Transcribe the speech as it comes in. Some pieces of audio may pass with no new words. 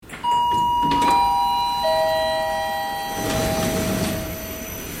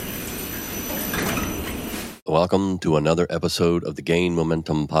welcome to another episode of the Gain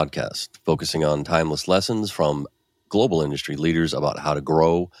Momentum podcast, focusing on timeless lessons from global industry leaders about how to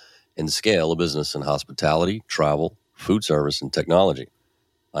grow and scale a business in hospitality, travel, food service, and technology.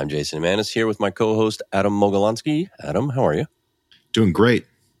 I'm Jason Emanis here with my co-host, Adam Mogolansky. Adam, how are you? Doing great.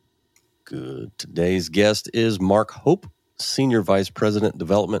 Good. Today's guest is Mark Hope, Senior Vice President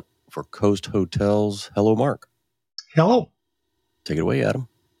Development for Coast Hotels. Hello, Mark. Hello. Take it away, Adam.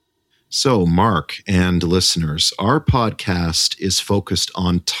 So, Mark and listeners, our podcast is focused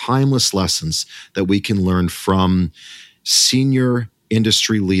on timeless lessons that we can learn from senior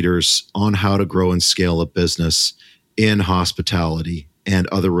industry leaders on how to grow and scale a business in hospitality and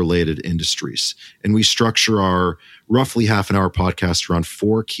other related industries. And we structure our roughly half an hour podcast around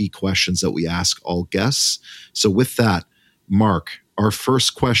 4 key questions that we ask all guests. So with that, Mark, our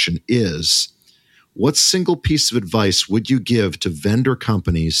first question is, what single piece of advice would you give to vendor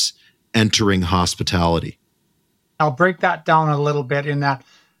companies entering hospitality? I'll break that down a little bit in that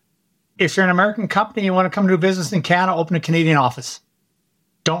if you're an American company, you want to come do business in Canada, open a Canadian office.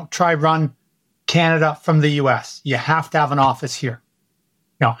 Don't try run Canada from the US. You have to have an office here.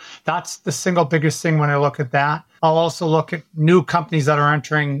 Now, that's the single biggest thing when I look at that. I'll also look at new companies that are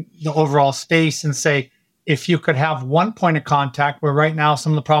entering the overall space and say, if you could have one point of contact, where right now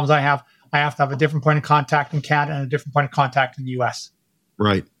some of the problems I have to have a different point of contact in Canada and a different point of contact in the US.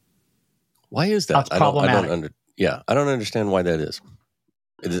 Right. Why is that? That's problematic. I don't understand why that is.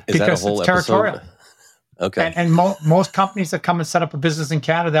 Is because that a whole it's territorial. episode? Okay. And most companies that come and set up a business in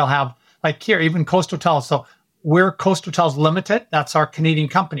Canada, they'll have, like here, even Coast Hotels. So we're Coast Hotels Limited. That's our Canadian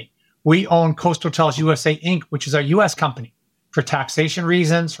company. We own Coast Hotels USA Inc., which is our US company, for taxation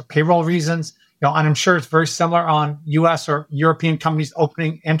reasons, for payroll reasons. And I'm sure it's very similar on US or European companies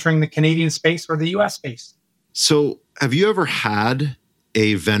entering the Canadian space or the US space. So have you ever had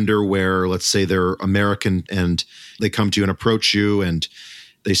a vendor where, let's say they're American and they come to you and approach you and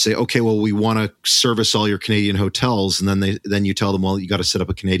they say, okay, well, we want to service all your Canadian hotels. And then you tell them, well, you got to set up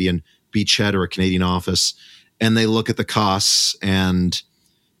a Canadian beachhead or a Canadian office. And they look at the costs and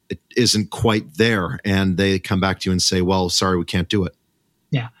it isn't quite there. And they come back to you and say, well, sorry, we can't do it.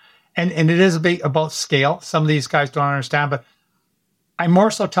 Yeah. And it is a bit about scale. Some of these guys don't understand, but I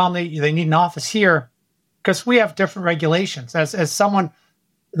more so tell them they need an office here because we have different regulations. As someone,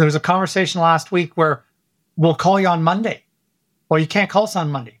 there was a conversation last week where we'll call you on Monday. Well, you can't call us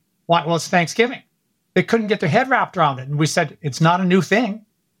on Monday. Why? Well, it's Thanksgiving. They couldn't get their head wrapped around it. And we said, it's not a new thing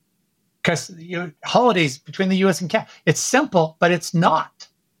because holidays between the U.S. and Canada, it's simple, but it's not,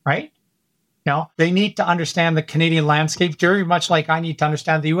 right? They need to understand the Canadian landscape very much like I need to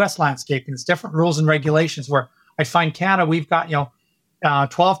understand the U.S. landscape. And it's different rules and regulations where I find Canada, we've got,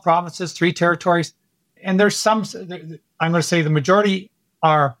 12 provinces, 3 territories. And there's some, I'm going to say the majority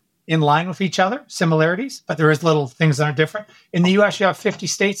are in line with each other, similarities, but there is little things that are different. In the U.S., you have 50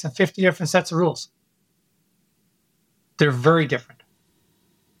 states and 50 different sets of rules. They're very different.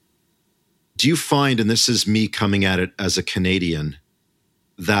 Do you find, and this is me coming at it as a Canadian,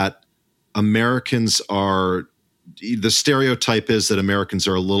 that Americans are, the stereotype is that Americans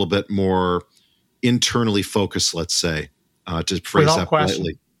are a little bit more internally focused, let's say, to phrase Without that question.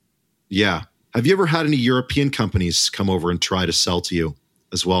 politely. Yeah. Have you ever had any European companies come over and try to sell to you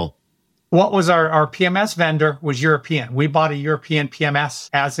as well? What was our PMS vendor was European. We bought a European PMS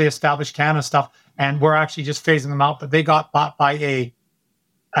as they established Canada stuff, and we're actually just phasing them out, but they got bought by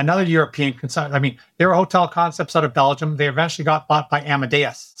another European consultant. I mean, they were Hotel Concepts out of Belgium. They eventually got bought by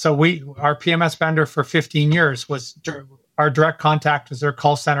Amadeus. So our PMS vendor for 15 years was our direct contact was their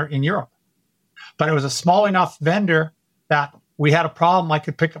call center in Europe. But it was a small enough vendor that we had a problem. I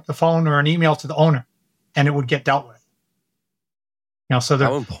could pick up the phone or an email to the owner and it would get dealt with.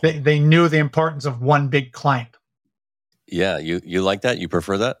 So they knew the importance of one big client. Yeah. You like that? You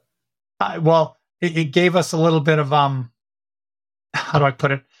prefer that? Well, it gave us a little bit of, how do I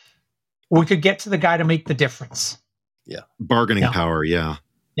put it? We could get to the guy to make the difference. Yeah. Bargaining power. Yeah.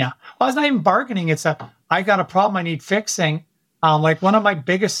 Yeah. Well, it's not even bargaining. It's I got a problem I need fixing. Like one of my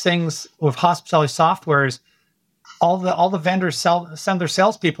biggest things with hospitality software is all the vendors send their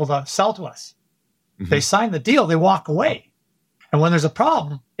salespeople to sell to us. Mm-hmm. They sign the deal, they walk away. And when there's a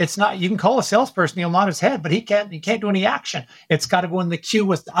problem, it's not, you can call a salesperson, he'll nod his head, but he can't do any action. It's got to go in the queue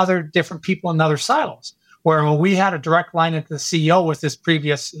with other different people in other silos. Where when we had a direct line into the CEO with this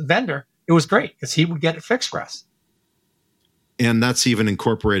previous vendor, it was great because he would get it fixed for us. And that's even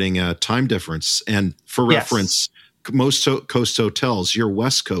incorporating a time difference. And for reference, most Coast Hotels, you're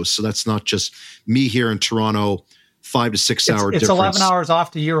West Coast. So that's not just me here in Toronto, 5 to 6 hour difference. It's 11 hours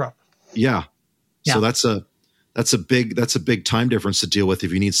off to Europe. Yeah. So that's a big time difference to deal with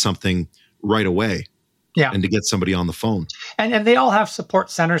if you need something right away. Yeah. and to get somebody on the phone. And they all have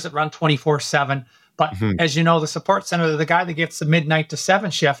support centers that run 24/7. But as you know, the support center, the guy that gets the midnight to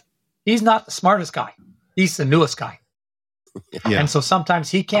 7 shift, he's not the smartest guy. He's the newest guy. Yeah. And so sometimes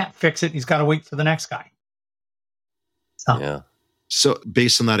he can't fix it. He's got to wait for the next guy. So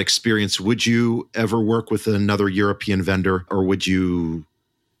based on that experience, would you ever work with another European vendor, or would you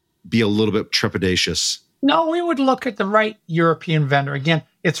be a little bit trepidatious? No, we would look at the right European vendor. Again,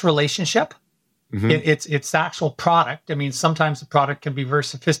 it's relationship. It's the actual product. I mean, sometimes the product can be very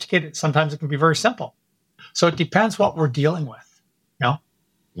sophisticated. Sometimes it can be very simple. So it depends what we're dealing with.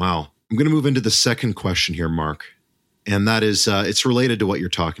 Wow. I'm going to move into the second question here, Mark. And that is, it's related to what you're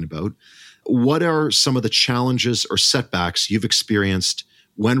talking about. What are some of the challenges or setbacks you've experienced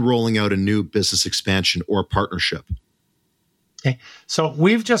when rolling out a new business expansion or partnership? Okay. So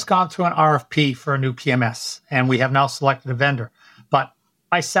we've just gone through an RFP for a new PMS, and we have now selected a vendor. But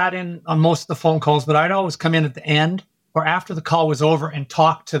I sat in on most of the phone calls, but I'd always come in at the end or after the call was over and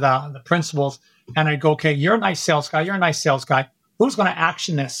talk to the principals. And I'd go, okay, you're a nice sales guy. You're a nice sales guy. Who's going to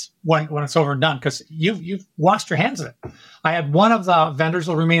action this when it's over and done? Because you've washed your hands of it. I had one of the vendors,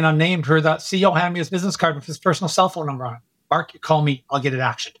 will remain unnamed, where the CEO handed me his business card with his personal cell phone number on it. Mark, you call me, I'll get it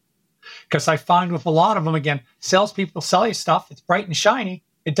actioned. Because I find with a lot of them, again, salespeople sell you stuff. It's bright and shiny.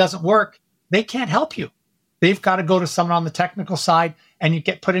 It doesn't work. They can't help you. They've got to go to someone on the technical side, and you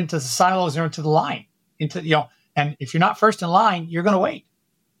get put into the silos or into the line. And if you're not first in line, you're going to wait.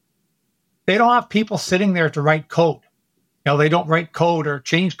 They don't have people sitting there to write code. They don't write code or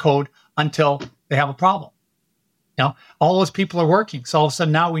change code until they have a problem. All those people are working. So all of a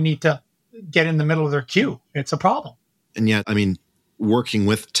sudden now we need to get in the middle of their queue. It's a problem. And yet, I mean, working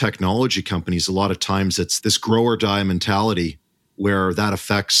with technology companies, a lot of times it's this grow or die mentality where that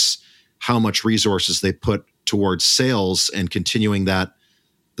affects how much resources they put towards sales and continuing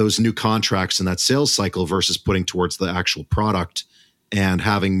those new contracts in that sales cycle versus putting towards the actual product and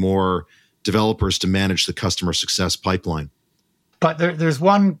having more developers to manage the customer success pipeline. But there's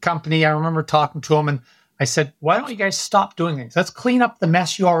one company, I remember talking to them, and I said, why don't you guys stop doing things? Let's clean up the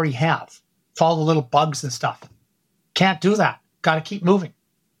mess you already have. With all the little bugs and stuff. Can't do that. Got to keep moving.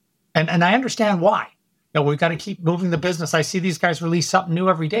 And I understand why. We've got to keep moving the business. I see these guys release something new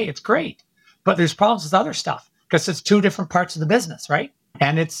every day. It's great. But there's problems with other stuff because it's two different parts of the business, right?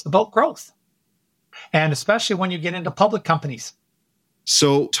 And it's about growth. And especially when you get into public companies.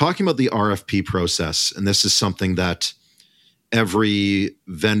 So talking about the RFP process, and this is something that every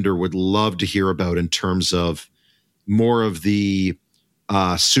vendor would love to hear about in terms of more of the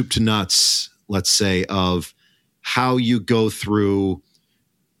soup to nuts, let's say, of how you go through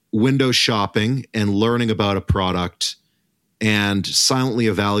window shopping and learning about a product and silently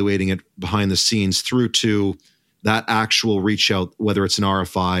evaluating it behind the scenes through to that actual reach out, whether it's an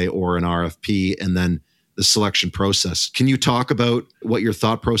RFI or an RFP, and then the selection process. Can you talk about what your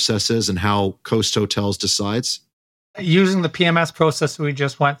thought process is and how Coast Hotels decides? Using the PMS process we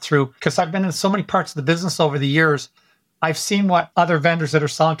just went through, because I've been in so many parts of the business over the years, I've seen what other vendors that are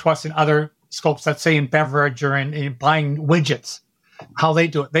selling to us in other scopes, let's say in beverage or in buying widgets, how they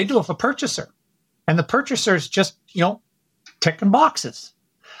do it. They do it with a purchaser. And the purchaser is just, ticking boxes.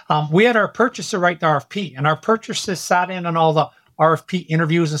 We had our purchaser write the RFP, and our purchasers sat in on all the RFP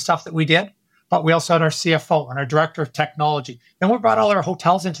interviews and stuff that we did. But we also had our CFO and our director of technology. Then we brought all our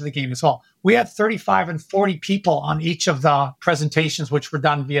hotels into the game as well. We had 35 and 40 people on each of the presentations, which were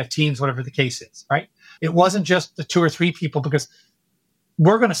done via Teams, whatever the case is, right? It wasn't just the 2 or 3 people, because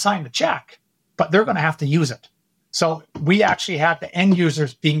we're going to sign the check, but they're going to have to use it. So we actually had the end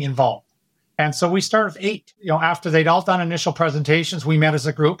users being involved. And so we started with 8. After they'd all done initial presentations, we met as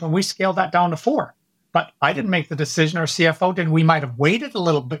a group and we scaled that down to 4. But I didn't make the decision, our CFO did. We might have waited a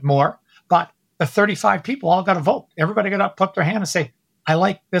little bit more, but the 35 people all got to vote. Everybody got to put their hand and say, I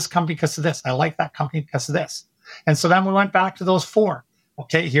like this company because of this. I like that company because of this. And so then we went back to those 4.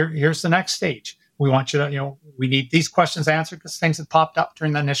 Okay, here's the next stage. We want you to, we need these questions answered because things had popped up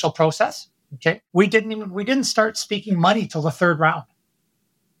during the initial process. Okay. We didn't start speaking money till the 3rd round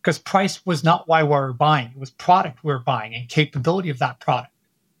because price was not why we were buying. It was product we were buying and capability of that product.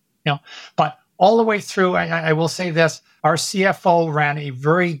 But all the way through, I will say this, our CFO ran a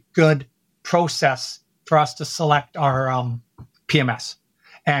very good process for us to select our PMS,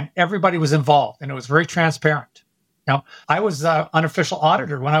 and everybody was involved, and it was very transparent. I was the unofficial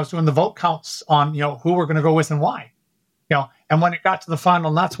auditor when I was doing the vote counts on who we're going to go with and why. And when it got to the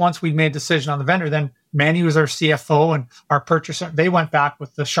final nuts, once we'd made a decision on the vendor, then Manny was our CFO and our purchaser. They went back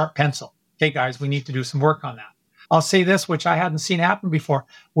with the sharp pencil. Okay, guys, we need to do some work on that. I'll say this, which I hadn't seen happen before.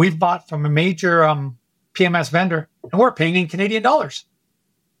 We've bought from a major PMS vendor, and we're paying in Canadian dollars.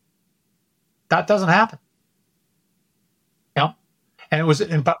 That doesn't happen.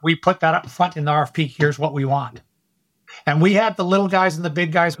 but we put that up front in the RFP. Here's what we want. And we had the little guys and the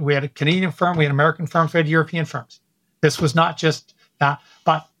big guys. We had a Canadian firm, we had American firms, we had European firms. This was not just that,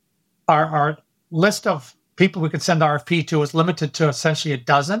 but our list of people we could send the RFP to was limited to essentially a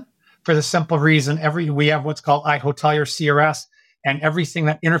dozen for the simple reason we have what's called iHotelier CRS, and everything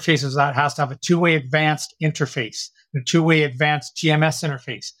that interfaces that has to have a two-way advanced interface, a two-way advanced GMS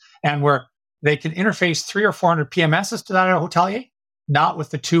interface, and where they can interface 300 or 400 PMSs to that hotelier, not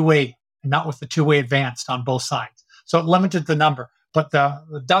with the two-way advanced on both sides. So it limited the number. But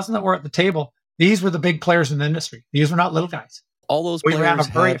the dozen that were at the table, these were the big players in the industry. These were not little guys. All those we players ran a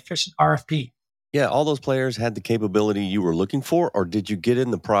very efficient RFP. Yeah, all those players had the capability you were looking for, or did you get in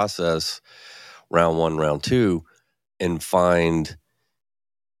the process round one, round two, and find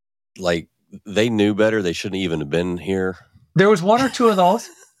like they knew better, they shouldn't even have been here? There was one or two of those.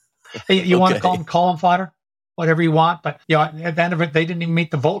 You want to call them column fodder, whatever you want, but at the end of it, they didn't even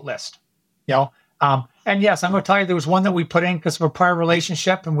meet the vote list. And yes, I'm going to tell you, there was one that we put in because of a prior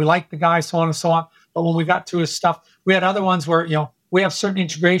relationship, and we liked the guy, so on and so on. But when we got to his stuff, we had other ones where we have certain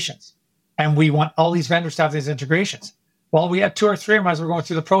integrations, and we want all these vendors to have these integrations. Well, we had 2 or 3 of them as we're going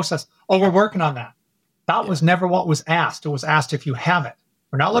through the process. Oh, we're working on that. That was never what was asked. It was asked if you have it.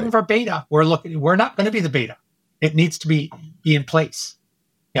 We're not looking for beta. We're not going to be the beta. It needs to be in place.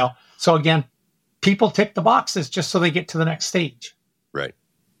 So again, people tick the boxes just so they get to the next stage. Right.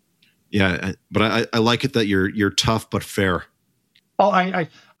 Yeah, but I like it that you're tough but fair. Oh, I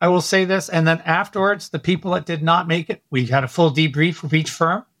will say this, and then afterwards, the people that did not make it, we had a full debrief with each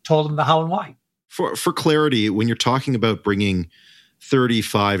firm, told them the how and why. For clarity, when you're talking about bringing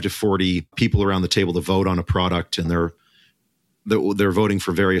 35 to 40 people around the table to vote on a product, and they're voting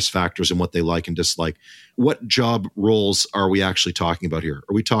for various factors and what they like and dislike, what job roles are we actually talking about here?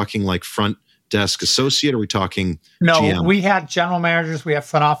 Are we talking like front desk associate? Are we talking No, GM? We had general managers, we had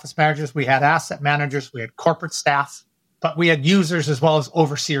front office managers, we had asset managers, we had corporate staff, but we had users as well as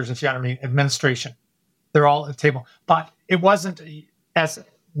overseers, if you know what I mean, administration. They're all at the table. But it wasn't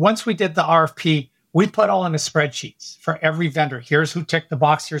once we did the RFP, we put all in the spreadsheets for every vendor. Here's who ticked the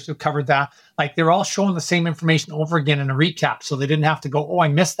box, here's who covered that. Like they're all showing the same information over again in a recap. So they didn't have to go, oh, I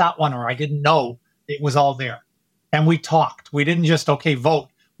missed that one, or I didn't know. It was all there. And we talked. We didn't just, vote.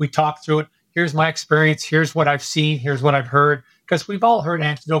 We talked through it. Here's my experience. Here's what I've seen. Here's what I've heard. Because we've all heard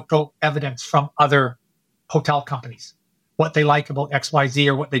anecdotal evidence from other hotel companies, what they like about XYZ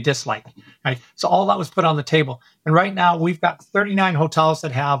or what they dislike. Right? So all that was put on the table. And right now we've got 39 hotels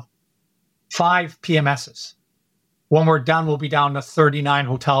that have 5 PMSs. When we're done, we'll be down to 39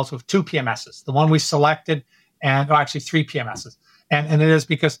 hotels with 2 PMSs. The one we selected, actually 3 PMSs. And it is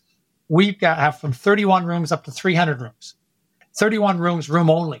because we've have from 31 rooms up to 300 rooms. 31 rooms, room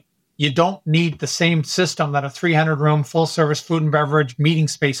only. You don't need the same system that a 300-room full-service food and beverage meeting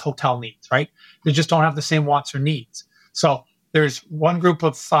space hotel needs, right? They just don't have the same wants or needs. So there's one group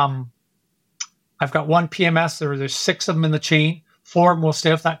of, I've got one PMS. There's 6 of them in the chain. 4 of them will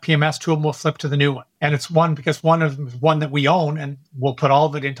stay with that PMS. 2 of them will flip to the new one. And it's one because one of them is one that we own, and we'll put all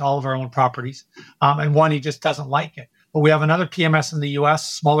of it into all of our own properties. And one, he just doesn't like it. But we have another PMS in the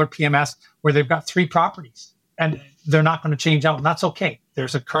U.S., smaller PMS, where they've got 3 properties. And they're not going to change out, and that's okay.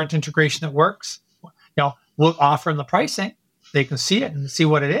 There's a current integration that works. We'll offer them the pricing. They can see it and see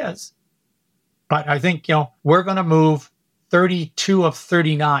what it is. But I think, we're going to move 32 of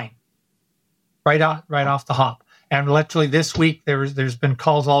 39 right off the hop. And literally this week, there's been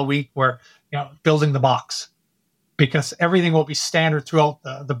calls all week where, building the box, because everything will be standard throughout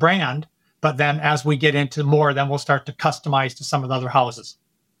the brand. But then as we get into more, then we'll start to customize to some of the other houses.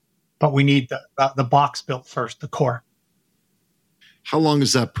 But we need the box built first, the core. How long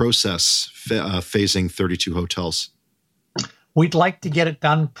is that process, phasing 32 hotels? We'd like to get it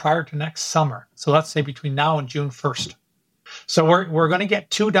done prior to next summer. So let's say between now and June 1st. So we're going to get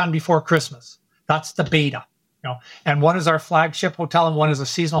 2 done before Christmas. That's the beta. And one is our flagship hotel and one is a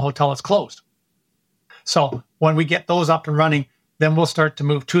seasonal hotel that's closed. So when we get those up and running, then we'll start to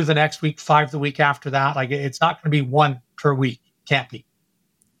move 2 the next week, 5 the week after that. Like it's not going to be 1 per week. Can't be.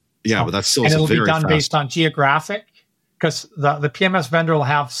 Yeah, but that's still and it'll very be done fast. Based on geographic, because the PMS vendor will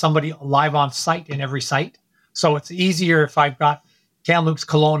have somebody live on site in every site. So it's easier if I've got Kamloops,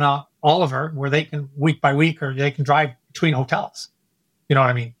 Kelowna, Oliver, where they can week by week, or they can drive between hotels. You know what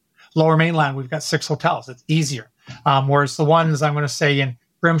I mean? Lower Mainland, we've got 6 hotels. It's easier. Whereas the ones I'm going to say in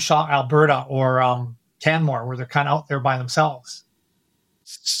Grimshaw, Alberta, or Canmore, where they're kind of out there by themselves.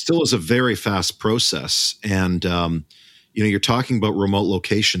 Still is a very fast process. And, you're talking about remote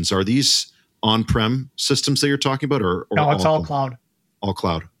locations. Are these on-prem systems that you're talking about? Or no, it's all cloud. All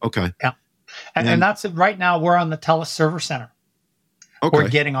cloud. Okay. Yeah. And that's it. Right now, we're on the TELUS Server Center. Okay. We're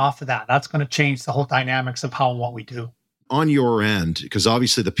getting off of that. That's going to change the whole dynamics of how and what we do. On your end, because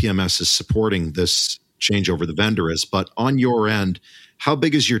obviously the PMS is supporting this changeover, the vendor is, but on your end, how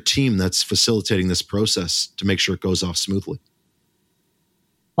big is your team that's facilitating this process to make sure it goes off smoothly?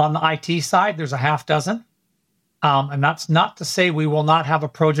 On the IT side, there's a half dozen. And that's not to say we will not have a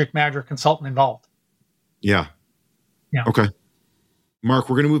project manager consultant involved. Yeah. Okay. Mark,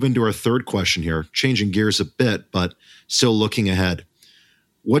 we're going to move into our third question here, changing gears a bit, but still looking ahead.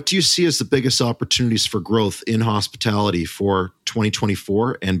 What do you see as the biggest opportunities for growth in hospitality for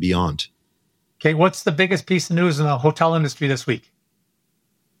 2024 and beyond? Okay, what's the biggest piece of news in the hotel industry this week?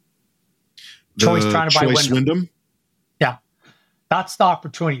 Choice trying to buy Wyndham. Yeah, that's the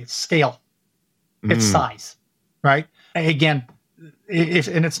opportunity. It's scale. It's size, right? Again,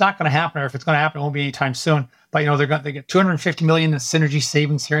 and it's not going to happen, or if it's going to happen, it won't be anytime soon. But they get $250 million in synergy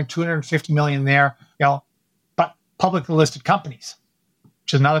savings here and $250 million there. But publicly listed companies,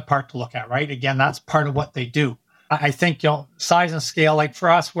 which is another part to look at, right? Again, that's part of what they do. I think size and scale. Like for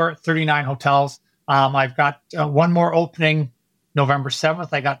us, we're at 39 hotels. I've got one more opening November 7th.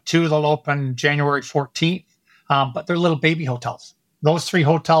 I got two that'll open January 14th. But they're little baby hotels. Those three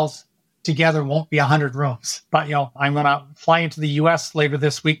hotels together won't be 100 rooms. But I'm going to fly into the U.S. later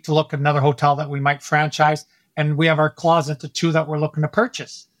this week to look at another hotel that we might franchise. And we have our closet to two that we're looking to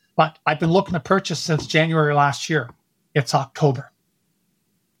purchase. But I've been looking to purchase since January last year. It's October.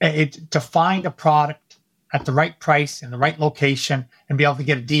 To find a product at the right price in the right location and be able to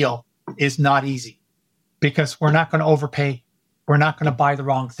get a deal is not easy, because we're not going to overpay. We're not going to buy the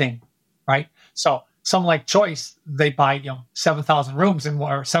wrong thing, right? So some like Choice, they buy 7,000 rooms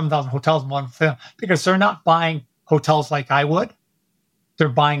or 7,000 hotels in one film, because they're not buying hotels like I would. They're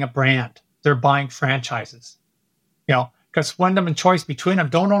buying a brand. They're buying franchises. Because Wyndham and Choice between them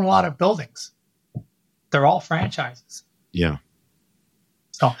don't own a lot of buildings. They're all franchises. Yeah.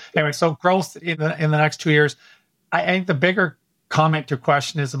 So anyway, so growth in the next 2 years. I think the bigger comment or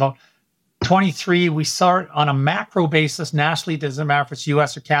question is about 23. We saw it on a macro basis nationally. Doesn't matter if it's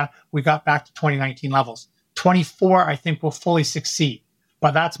U.S. or Canada. We got back to 2019 levels. 24, I think, will fully succeed,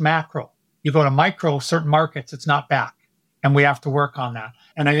 but that's macro. You go to micro, certain markets, it's not back, and we have to work on that.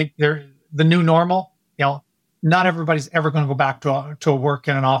 And I think the new normal. Not everybody's ever going to go back to a work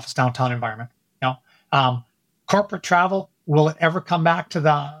in an office downtown environment. Corporate travel, will it ever come back to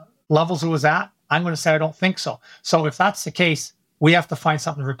the levels it was at? I'm going to say I don't think so. So if that's the case, we have to find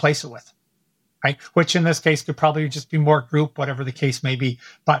something to replace it with, right? Which in this case could probably just be more group, whatever the case may be.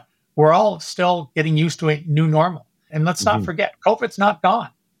 But we're all still getting used to a new normal. And let's not forget, COVID's not gone.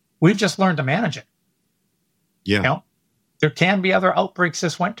 We've just learned to manage it. Yeah. There can be other outbreaks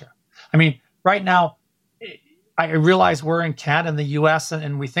this winter. I mean, right now, I realize we're in Canada and the U.S.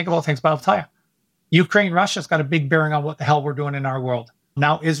 and we think about things, but I'll tell you, Ukraine, Russia's got a big bearing on what the hell we're doing in our world.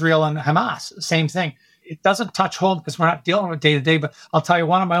 Now, Israel and Hamas, same thing. It doesn't touch home because we're not dealing with day to day, but I'll tell you,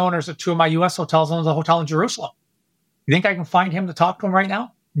 one of my owners at two of my U.S. hotels owns a hotel in Jerusalem. You think I can find him to talk to him right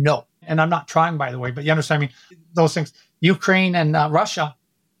now? No. And I'm not trying, by the way, but you understand, those things, Ukraine and Russia,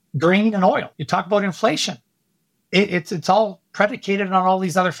 grain and oil. You talk about inflation. It's all predicated on all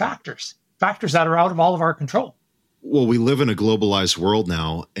these other factors that are out of all of our control. Well, we live in a globalized world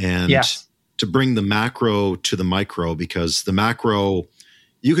now, and yes. To bring the macro to the micro, because the macro,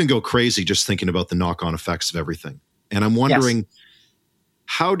 you can go crazy just thinking about the knock-on effects of everything. And I'm wondering,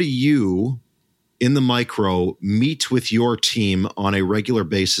 how do you, in the micro, meet with your team on a regular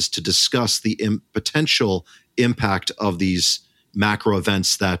basis to discuss the potential impact of these macro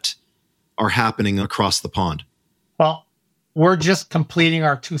events that are happening across the pond? Well, we're just completing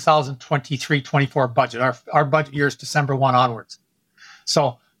our 2023-24 budget. Our budget year is December 1 onwards.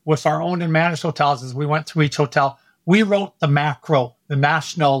 So with our owned and managed hotels, as we went through each hotel, we wrote the macro, the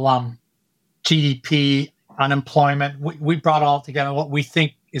national GDP, unemployment. We brought all together what we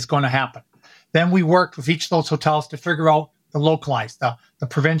think is going to happen. Then we worked with each of those hotels to figure out the localized, the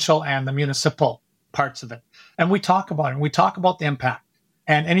provincial and the municipal parts of it. And we talk about it. And we talk about the impact.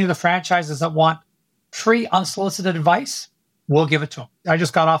 And any of the franchises that want free, unsolicited advice, we'll give it to them. I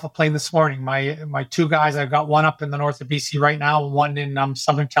just got off a plane this morning. My two guys, I've got one up in the north of BC right now, and one in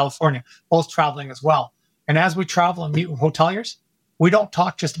Southern California, both traveling as well. And as we travel and meet with hoteliers, we don't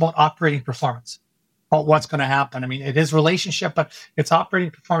talk just about operating performance, about what's going to happen. It is relationship, but it's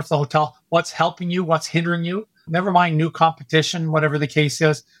operating performance of the hotel, what's helping you, what's hindering you. Never mind new competition, whatever the case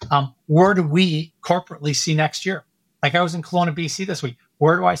is. Where do we corporately see next year? Like I was in Kelowna, BC this week.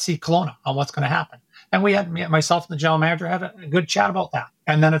 Where do I see Kelowna on what's going to happen? And we had, myself and the general manager had a good chat about that.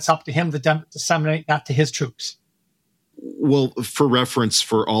 And then it's up to him to disseminate that to his troops. Well, for reference,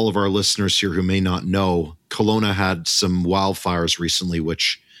 for all of our listeners here who may not know, Kelowna had some wildfires recently,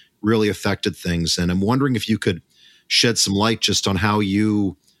 which really affected things. And I'm wondering if you could shed some light just on how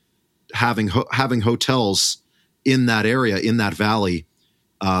you, having hotels in that area, in that valley,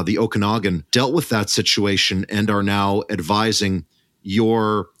 the Okanagan, dealt with that situation and are now advising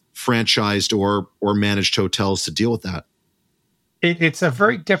your franchised or managed hotels to deal with that. It's a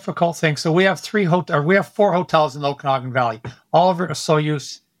very difficult thing. So we have 4 hotels in the Okanagan Valley: Oliver,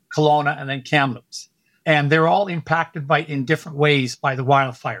 Osoyoos, Kelowna, and then Kamloops. And they're all impacted in different ways by the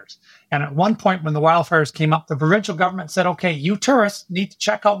wildfires. And at one point when the wildfires came up, the provincial government said, okay, you tourists need to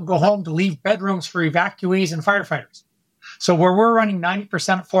check out and go home to leave bedrooms for evacuees and firefighters. So where we're running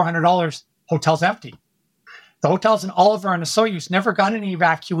 90% at $400, hotels empty. The hotels in Oliver and Osoyoos never got any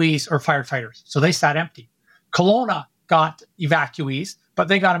evacuees or firefighters, so they sat empty. Kelowna got evacuees, but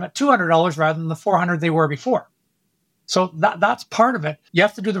they got them at $200 rather than the $400 they were before. So that's part of it. You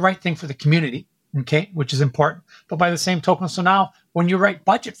have to do the right thing for the community, okay, which is important. But by the same token, so now when you write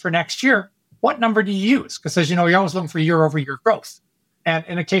budget for next year, what number do you use? Because as you know, you're always looking for year-over-year growth. And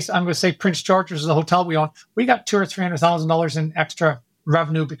in a case, I'm going to say Prince George, which is a hotel we own, we got $200,000 or $300,000 in extra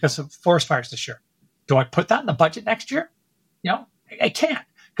revenue because of forest fires this year. Do I put that in the budget next year? I can't,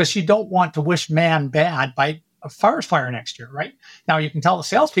 because you don't want to wish man bad by a forest fire next year, right? Now you can tell the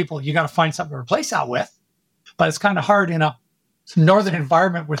salespeople you got to find something to replace that with, but it's kind of hard in a northern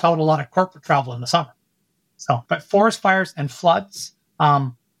environment without a lot of corporate travel in the summer. So, but forest fires and floods,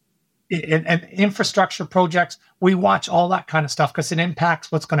 and infrastructure projects, we watch all that kind of stuff because it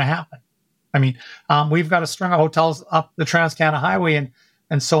impacts what's going to happen. I mean, we've got a string of hotels up the Trans-Canada Highway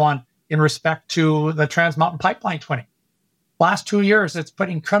and so on in respect to the Trans Mountain Pipeline 20. Last 2 years, it's put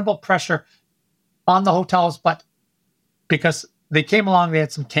incredible pressure on the hotels, but because they came along, they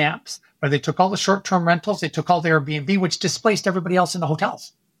had some camps where they took all the short-term rentals, they took all the Airbnb, which displaced everybody else in the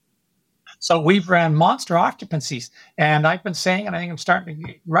hotels. So we've ran monster occupancies, and I've been saying, and I think I'm starting to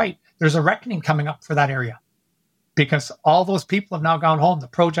get right, there's a reckoning coming up for that area because all those people have now gone home. The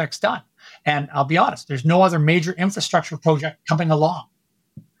project's done. And I'll be honest, there's no other major infrastructure project coming along.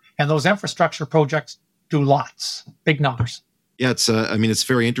 And those infrastructure projects do lots, big numbers. Yeah, it's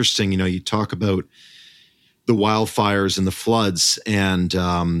very interesting. You talk about the wildfires and the floods, and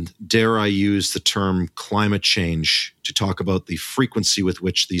dare I use the term climate change to talk about the frequency with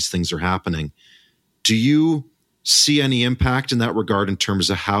which these things are happening. Do you see any impact in that regard in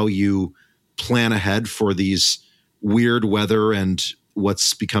terms of how you plan ahead for these weird weather and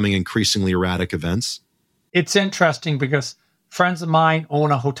what's becoming increasingly erratic events? It's interesting because friends of mine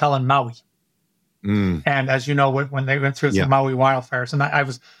own a hotel in Maui. And as you know, when they went through the Maui wildfires, and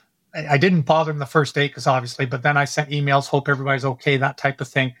I didn't bother them the first day because obviously, but then I sent emails, hope everybody's okay, that type of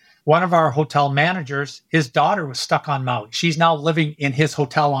thing. One of our hotel managers, his daughter was stuck on Maui. She's now living in his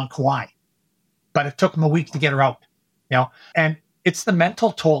hotel on Kauai, but it took him a week to get her out, and it's the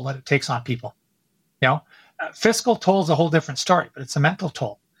mental toll that it takes on people, fiscal toll is a whole different story, but it's a mental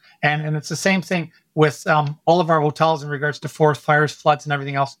toll. And it's the same thing with all of our hotels in regards to forest fires, floods, and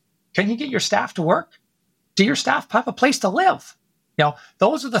everything else. Can you get your staff to work? Do your staff have a place to live?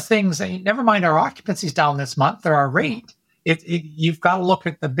 Those are the things that, never mind our occupancy's down this month or our rate. You've got to look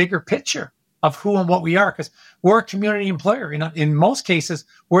at the bigger picture of who and what we are, because we're a community employer. In most cases,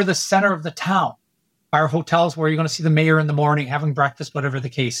 we're the center of the town. Our hotels where you're going to see the mayor in the morning having breakfast, whatever the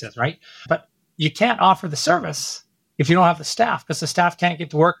case is, right? But you can't offer the service if you don't have the staff, because the staff can't get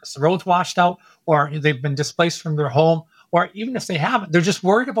to work because the road's washed out, or they've been displaced from their home, or even if they haven't, they're just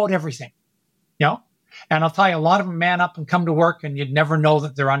worried about everything, And I'll tell you, a lot of them man up and come to work, and you'd never know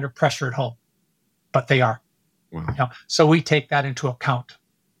that they're under pressure at home, but they are. Wow. So we take that into account.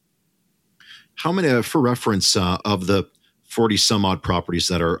 How many, for reference, of the 40 some odd properties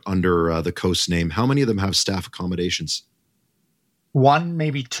that are under the Coast name, how many of them have staff accommodations? 1,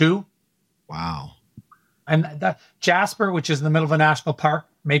 maybe 2. Wow. And Jasper, which is in the middle of a national park,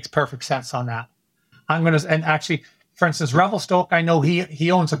 makes perfect sense on that. And actually, for instance, Revelstoke, I know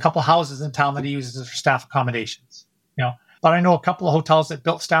he owns a couple houses in town that he uses for staff accommodations. But I know a couple of hotels that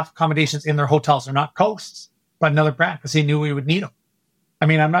built staff accommodations in their hotels. They're not Coasts, but another brand, because he knew we would need them. I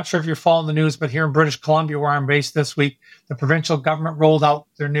mean, I'm not sure if you're following the news, but here in British Columbia, where I'm based this week, the provincial government rolled out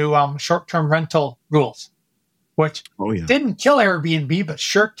their new short-term rental rules, which didn't kill Airbnb, but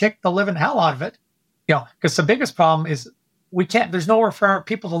sure kicked the living hell out of it. Because the biggest problem is there's nowhere for our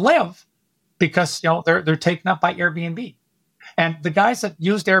people to live because, they're taken up by Airbnb. And the guys that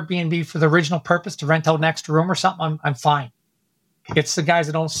used Airbnb for the original purpose to rent out an extra room or something, I'm fine. It's the guys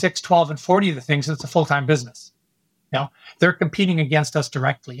that own 6, 12, and 40 of the things that's a full-time business. They're competing against us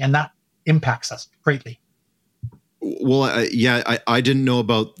directly, and that impacts us greatly. Well, I didn't know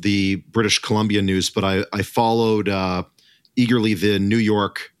about the British Columbia news, but I followed eagerly the New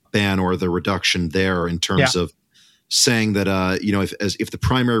York ban or the reduction there in terms of saying that if the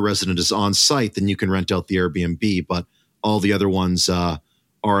primary resident is on site, then you can rent out the Airbnb, but all the other ones are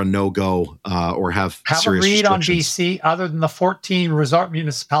a no-go or have serious read on restrictions. BC. Other than the 14 resort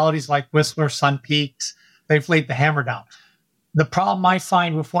municipalities like Whistler, Sun Peaks, they've laid the hammer down. The problem I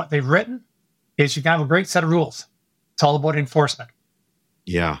find with what they've written is you can have a great set of rules. It's all about enforcement.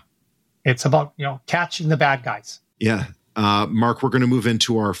 Yeah. It's about, catching the bad guys. Yeah. Mark, we're going to move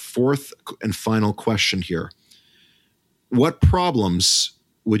into our fourth and final question here. What problems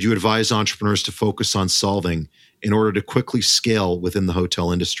would you advise entrepreneurs to focus on solving in order to quickly scale within the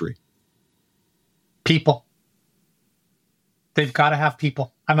hotel industry? People. They've got to have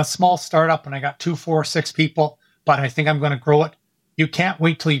people. I'm a small startup and I got 2, 4, 6 people, but I think I'm going to grow it. You can't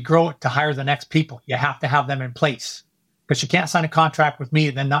wait till you grow it to hire the next people. You have to have them in place because you can't sign a contract with me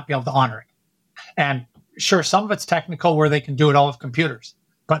and then not be able to honor it. And sure, some of it's technical where they can do it all with computers,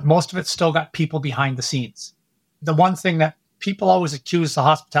 but most of it's still got people behind the scenes. The one thing that people always accuse the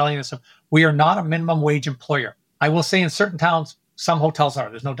hospitality industry of, we are not a minimum wage employer. I will say in certain towns, some hotels are,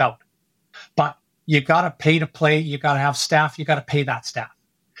 there's no doubt. But you got to pay to play. You got to have staff. You got to pay that staff.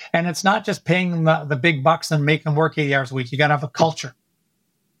 And it's not just paying them the big bucks and making them work 80 hours a week. You got to have a culture.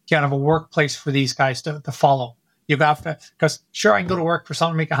 You got to have a workplace for these guys to follow. You got to, because sure, I can go to work for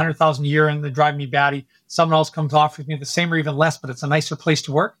someone to make $100,000 a year and they drive me batty. Someone else comes off with me the same or even less, but it's a nicer place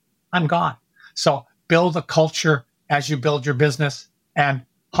to work. I'm gone. So build a culture as you build your business. And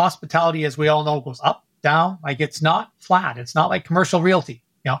hospitality, as we all know, goes up, down. Like it's not flat. It's not like commercial realty.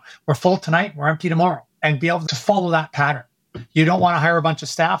 We're full tonight, we're empty tomorrow, and be able to follow that pattern. You don't want to hire a bunch of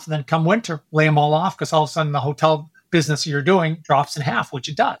staff and then come winter, lay them all off because all of a sudden the hotel business you're doing drops in half, which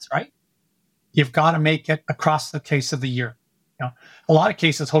it does, right? You've got to make it across the case of the year. A lot of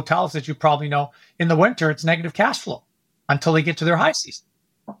cases, hotels, as you probably know, in the winter, it's negative cash flow until they get to their high season.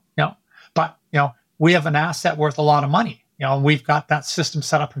 But we have an asset worth a lot of money. We've got that system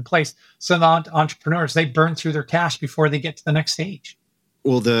set up in place. So the entrepreneurs, they burn through their cash before they get to the next stage.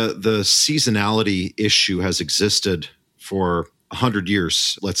 Well, the seasonality issue has existed for 100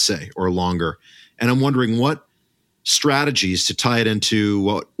 years, let's say, or longer. And I'm wondering what strategies, to tie it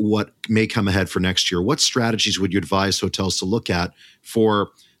into what may come ahead for next year, what strategies would you advise hotels to look at for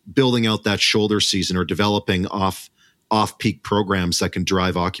building out that shoulder season or developing off-peak programs that can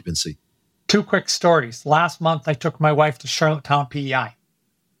drive occupancy? 2 quick stories. Last month, I took my wife to Charlottetown, PEI.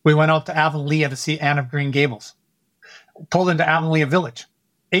 We went out to Avonlea to see Anne of Green Gables. Pulled into Avonlea Village.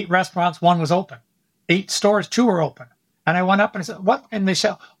 8 restaurants, 1 was open. 8 stores, 2 were open. And I went up and I said, what? And they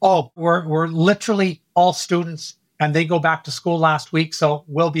said, we're literally all students and they go back to school last week, so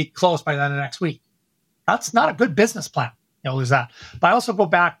we'll be closed by the end of next week. That's not a good business plan. Lose that. But I also go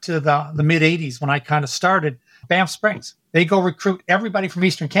back to the mid-'80s when I kind of started Banff Springs. They go recruit everybody from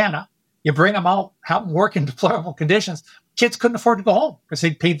Eastern Canada. You bring them out, have them work in deplorable conditions. Kids couldn't afford to go home because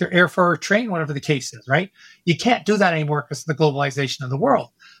they paid their airfare or train, whatever the case is, right? You can't do that anymore because of the globalization of the world.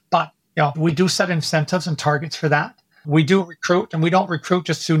 But we do set incentives and targets for that. We do recruit, and we don't recruit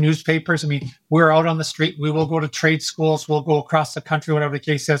just through newspapers. I mean, we're out on the street. We will go to trade schools. We'll go across the country, whatever the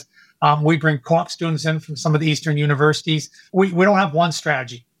case is. We bring co-op students in from some of the Eastern universities. We don't have one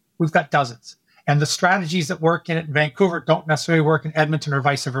strategy. We've got dozens. And the strategies that work in Vancouver don't necessarily work in Edmonton or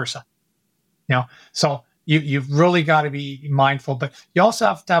vice versa. So you've really got to be mindful, but you also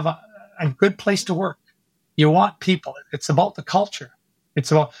have to have a good place to work. You want people. It's about the culture. It's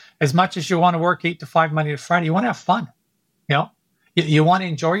about, as much as you want to work 8 to 5 Monday to Friday, you want to have fun. You want to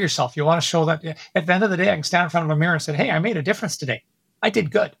enjoy yourself. You want to show that at the end of the day, I can stand in front of a mirror and say, hey, I made a difference today. I did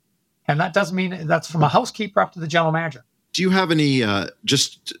good. And that doesn't mean that's from a housekeeper up to the general manager. Do you have any,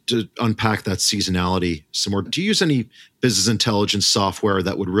 just to unpack that seasonality some more, do you use any business intelligence software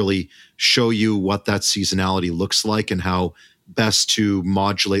that would really show you what that seasonality looks like and how best to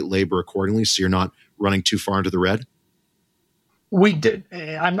modulate labor accordingly so you're not running too far into the red? We did.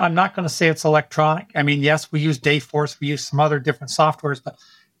 I'm not going to say it's electronic. I mean, yes, we use Dayforce. We use some other different softwares, but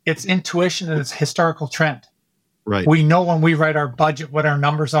it's intuition and it's historical trend. Right. We know when we write our budget, what our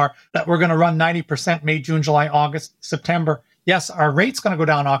numbers are, that we're going to run 90% May, June, July, August, September. Yes, our rate's going to go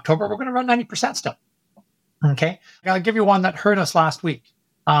down in October. We're going to run 90% still. Okay. I'll give you one that hurt us last week.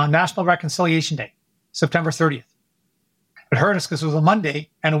 National Reconciliation Day, September 30th. It hurt us because it was a Monday.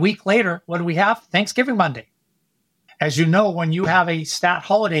 And a week later, what do we have? Thanksgiving Monday. As you know, when you have a stat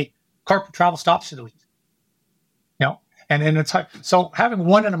holiday, corporate travel stops for the week. And it's hard. So having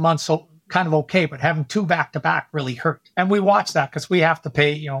one in a month, so kind of okay, but having 2 back to back really hurt. And we watch that because we have to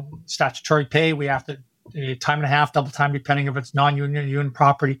pay, statutory pay. We have to time and a half, double time, depending if it's non-union or union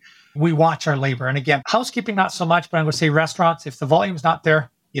property. We watch our labor. And again, housekeeping, not so much, but I'm going to say restaurants, if the volume's not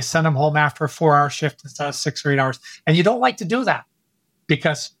there, you send them home after a 4-hour shift instead of 6 or 8 hours. And you don't like to do that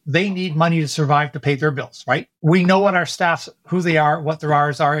because they need money to survive to pay their bills, right? We know what our staffs, who they are, what their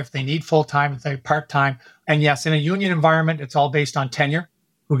hours are, if they need full-time, if they're part-time. And yes, in a union environment, it's all based on tenure,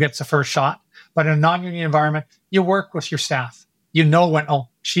 who gets the first shot. But in a non-union environment, you work with your staff. You know when,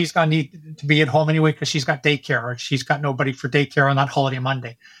 she's going to need to be at home anyway because she's got daycare, or she's got nobody for daycare on that holiday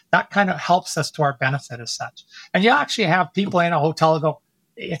Monday. That kind of helps us to our benefit as such. And you actually have people in a hotel that go,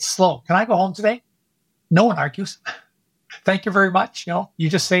 it's slow. Can I go home today? No one argues. Thank you very much. You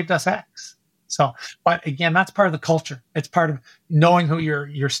just saved us X. So, but again, that's part of the culture. It's part of knowing who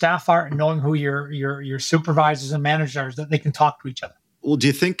your staff are and knowing who your supervisors and managers are, that they can talk to each other. Well, do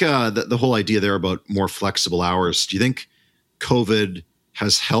you think that the whole idea there about more flexible hours, do you think COVID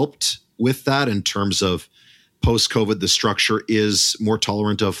has helped with that in terms of post-COVID, the structure is more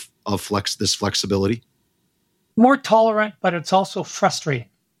tolerant of this flexibility? More tolerant, but it's also frustrating.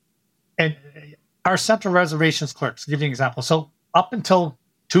 And our central reservations clerks, to give you an example. So up until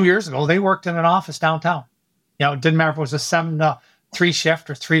 2 years ago, they worked in an office downtown. It didn't matter if it was a 7 to 3 shift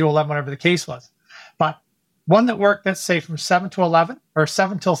or 3 to 11, whatever the case was. But one that worked, let's say, from 7 to 11 or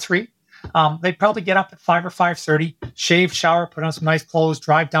 7 till 3, they'd probably get up at 5 or 5:30, shave, shower, put on some nice clothes,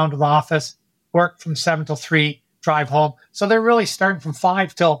 drive down to the office, work from 7 till 3, drive home. So they're really starting from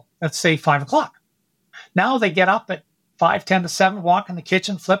 5 till, let's say, 5 o'clock. Now they get up at 5:10 to 7, walk in the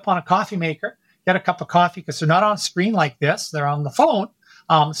kitchen, flip on a coffee maker, get a cup of coffee because they're not on screen like this. They're on the phone.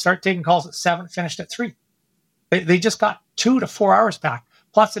 Start taking calls at 7, finished at 3. They just got 2 to 4 hours back.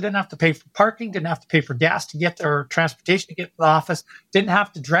 Plus, they didn't have to pay for parking, didn't have to pay for gas to get there, or transportation to get to the office, didn't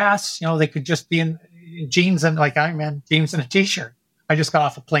have to dress. They could just be in jeans and jeans and a T-shirt. I just got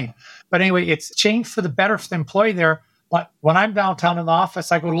off a plane. But anyway, it's changed for the better for the employee there. But when I'm downtown in the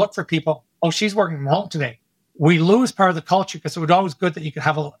office, I go to look for people. She's working from home today. We lose part of the culture because it was always good that you could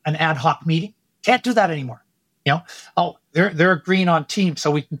have an ad hoc meeting. Can't do that anymore. They're agreeing on Teams, so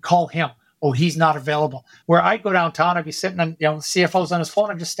we can call him. He's not available. Where I go downtown, I'd be sitting and, the CFO's on his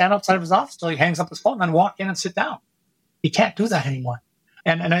phone. I'd just stand outside of his office till he hangs up his phone and then walk in and sit down. You can't do that anymore.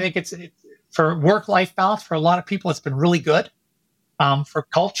 And I think it's for work-life balance, for a lot of people, it's been really good. For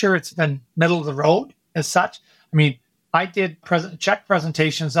culture, it's been middle of the road as such. I did check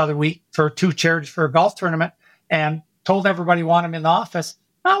presentations the other week for 2 charities for a golf tournament and told everybody want them in the office.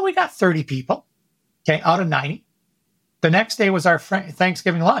 We got 30 people, out of 90. The next day was our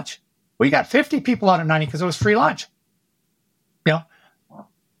Thanksgiving lunch. We got 50 people out of 90 because it was free lunch.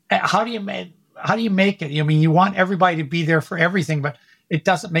 How do you make it? You want everybody to be there for everything, but it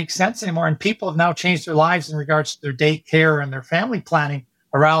doesn't make sense anymore. And people have now changed their lives in regards to their daycare and their family planning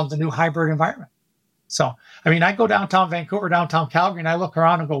around the new hybrid environment. So, I go downtown Vancouver, downtown Calgary, and I look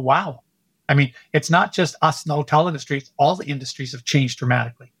around and go, wow. It's not just us in the hotel industry. It's all the industries have changed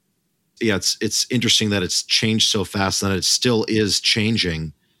dramatically. Yeah, it's interesting that it's changed so fast and that it still is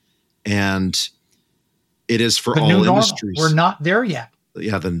changing. And it is for all industries. We're not there yet.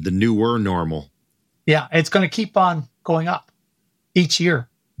 Yeah, the newer normal. Yeah, it's going to keep on going up each year.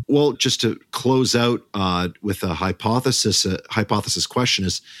 Well, just to close out with a hypothesis question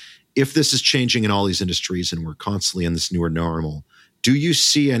is, if this is changing in all these industries and we're constantly in this newer normal, do you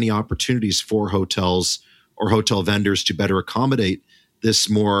see any opportunities for hotels or hotel vendors to better accommodate this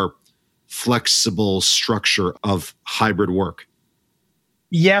more flexible structure of hybrid work?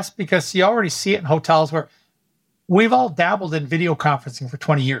 Yes, because you already see it in hotels where we've all dabbled in video conferencing for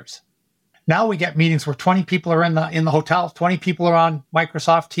 20 years. Now we get meetings where 20 people are in the hotel, 20 people are on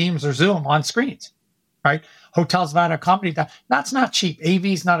Microsoft Teams or Zoom on screens, right? Hotels have had to accommodate that. That's not cheap. AV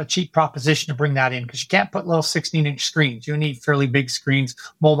is not a cheap proposition to bring that in because you can't put little 16-inch screens. You need fairly big screens,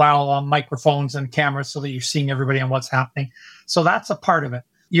 mobile microphones and cameras so that you're seeing everybody and what's happening. So that's a part of it.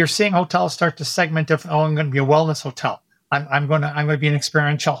 You're seeing hotels start to segment different. I'm going to be a wellness hotel. I'm going to be an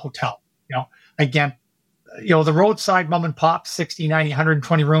experiential hotel. Again, the roadside mom and pop, 60, 90,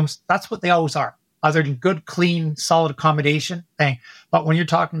 120 rooms. That's what they always are. Other than good, clean, solid accommodation thing. But when you're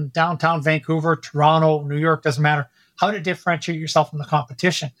talking downtown Vancouver, Toronto, New York, doesn't matter, how to differentiate yourself from the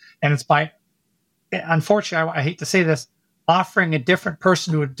competition. And it's by, unfortunately, I hate to say this, offering a different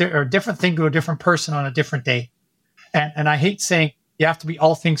person or a different thing to a different person on a different day. And I hate saying you have to be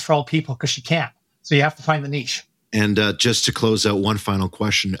all things for all people because you can't. So you have to find the niche. And just to close out, one final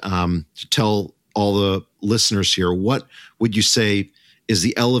question, to tell all the listeners here, what would you say is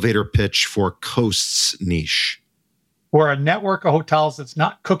the elevator pitch for Coast's niche? We're a network of hotels that's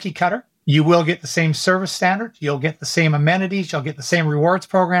not cookie cutter. You will get the same service standards. You'll get the same amenities. You'll get the same rewards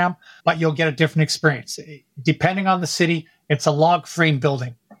program, but you'll get a different experience. Depending on the city, it's a log frame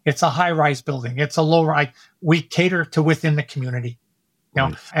building. It's a high-rise building. It's a low-rise. We cater to within the community. You know,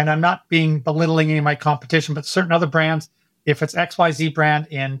 Right. and I'm not belittling any of my competition, but certain other brands, if it's XYZ brand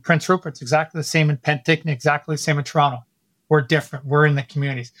in Prince Rupert, it's exactly the same in Penticton, exactly the same in Toronto. We're different. We're in the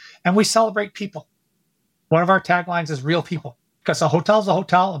communities. And we celebrate people. One of our taglines is real people. Because a hotel's a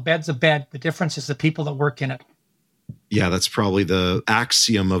hotel, a bed's a bed. The difference is the people that work in it. Yeah, that's probably the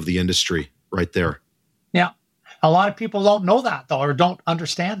axiom of the industry right there. Yeah. A lot of people don't know that, though, or don't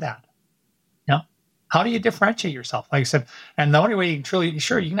understand that. You know, how do you differentiate yourself? Like I said, and the only way you can truly,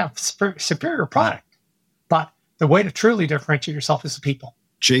 sure, you can have superior product, but the way to truly differentiate yourself is the people.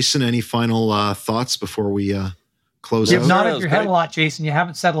 Jason, any final thoughts before we close You've out? nodded your head a lot, Jason. You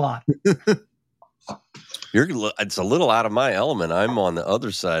haven't said a lot. It's a little out of my element. I'm on the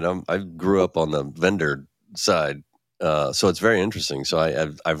other side. I grew up on the vendor side, so it's very interesting. So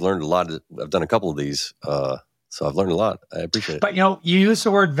I've learned a lot. I've done a couple of these, so I've learned a lot. I appreciate it. But, you know, you use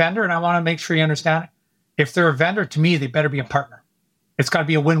the word vendor, and I want to make sure you understand it. If they're a vendor, to me, they better be a partner. It's got to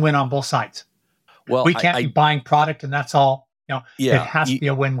be a win-win on both sides. Well, We can't be buying product, and that's all. You know, Yeah, it has to be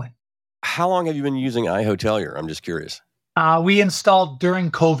a win-win. How long have you been using iHotelier? I'm just curious. We installed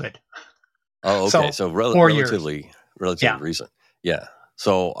during COVID. Oh, okay. So, So, 4 years. relatively Yeah. recent. Yeah.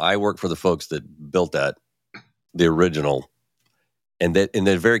 So I work for the folks that built that, the original, and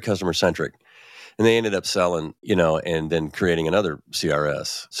they're very customer centric. And they ended up selling, you know, and then creating another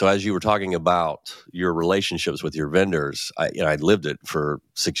CRS. So as you were talking about your relationships with your vendors, I lived it for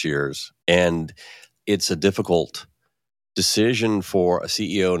 6 years, and it's a difficult decision for a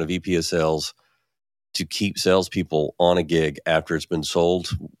CEO and a VP of sales to keep salespeople on a gig after it's been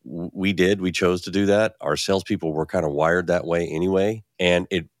sold. We chose to do that. Our salespeople were kind of wired that way anyway, and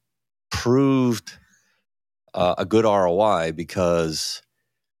it proved a good ROI because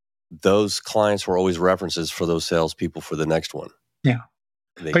those clients were always references for those salespeople for the next one. Yeah.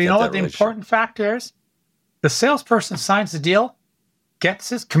 They But you kept know that what the relationship. important factor is? The salesperson signs the deal, gets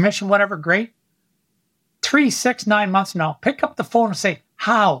his commission, whatever, great. 3, 6, 9 months from now, pick up the phone and say,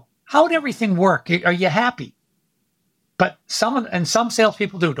 how'd everything work? Are you happy? But some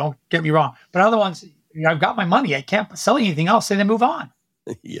salespeople do, don't get me wrong. But other ones, I've got my money. I can't sell anything else. And they move on.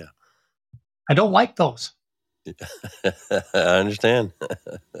 Yeah. I don't like those. I understand.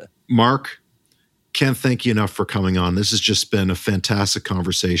 Mark, can't thank you enough for coming on. This has just been a fantastic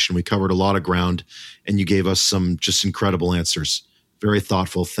conversation. We covered a lot of ground, and you gave us some just incredible answers. Very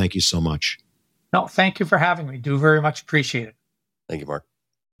thoughtful. Thank you so much. No, thank you for having me. Do very much appreciate it. Thank you, Mark.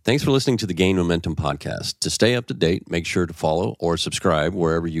 Thanks for listening to the Gain Momentum podcast. To stay up to date, make sure to follow or subscribe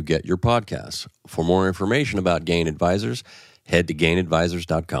wherever you get your podcasts. For more information about Gain Advisors, head to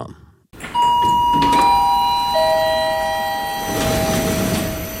gainadvisors.com.